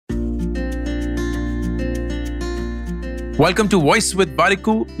Welcome to voice with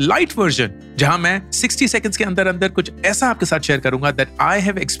Warikoo light version, जहां मैं 60 seconds के अंदर अंदर कुछ ऐसा आपके साथ शेयर करूंगा that I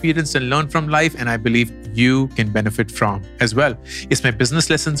have experienced and learn from life and I believe you can benefit from as well. इसमें बिजनेस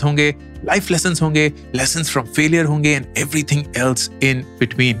लेसन्स होंगे, लाइफ लेसन्स होंगे, लेसन्स फ्रॉम फेलियर होंगे and everything else in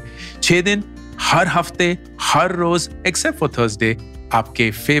between. 6 दिन हर हफ्ते, हर रोज एक्सेप्ट फॉर थर्सडे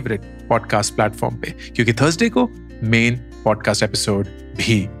आपके favourite podcast platform पे, क्योंकि Thursday को मेन पॉडकास्ट एपिसोड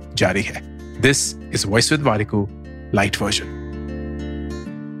भी जारी है। This is voice with Warikoo light version.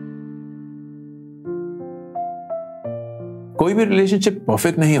 कोई भी रिलेशनशिप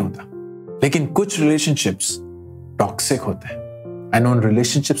परफेक्ट नहीं होता, लेकिन कुछ रिलेशनशिप्स टॉक्सिक होते हैं एंड उन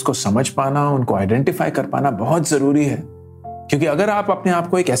रिलेशनशिप्स को समझ पाना, उनको आइडेंटिफाई कर पाना बहुत जरूरी है। क्योंकि अगर आप अपने आप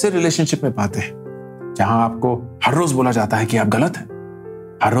को एक ऐसे रिलेशनशिप में पाते हैं जहां आपको हर रोज बोला जाता है कि आप गलत हैं,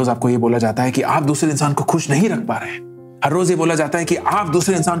 हर रोज आपको यह बोला जाता है कि आप दूसरे इंसान को खुश नहीं रख पा रहे हैं, हर रोज ये बोला जाता है कि आप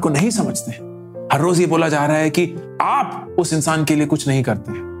दूसरे इंसान को नहीं समझते हैं, हर रोज ये बोला जा रहा है कि आप उस इंसान के लिए कुछ नहीं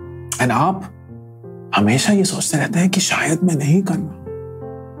करते हैं, एंड आप हमेशा ये सोचते रहते हैं कि शायद मैं नहीं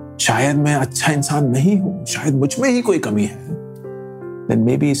करना, शायद मैं अच्छा इंसान नहीं हूं, शायद मुझ में ही कोई कमी है, then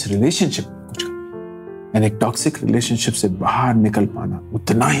maybe इस रिलेशनशिप में कुछ कमी है। एंड एक टॉक्सिक रिलेशनशिप से बाहर निकल पाना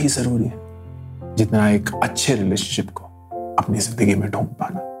उतना ही जरूरी है जितना एक अच्छे रिलेशनशिप को अपनी जिंदगी में ढूंढ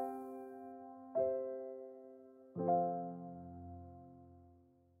पाना।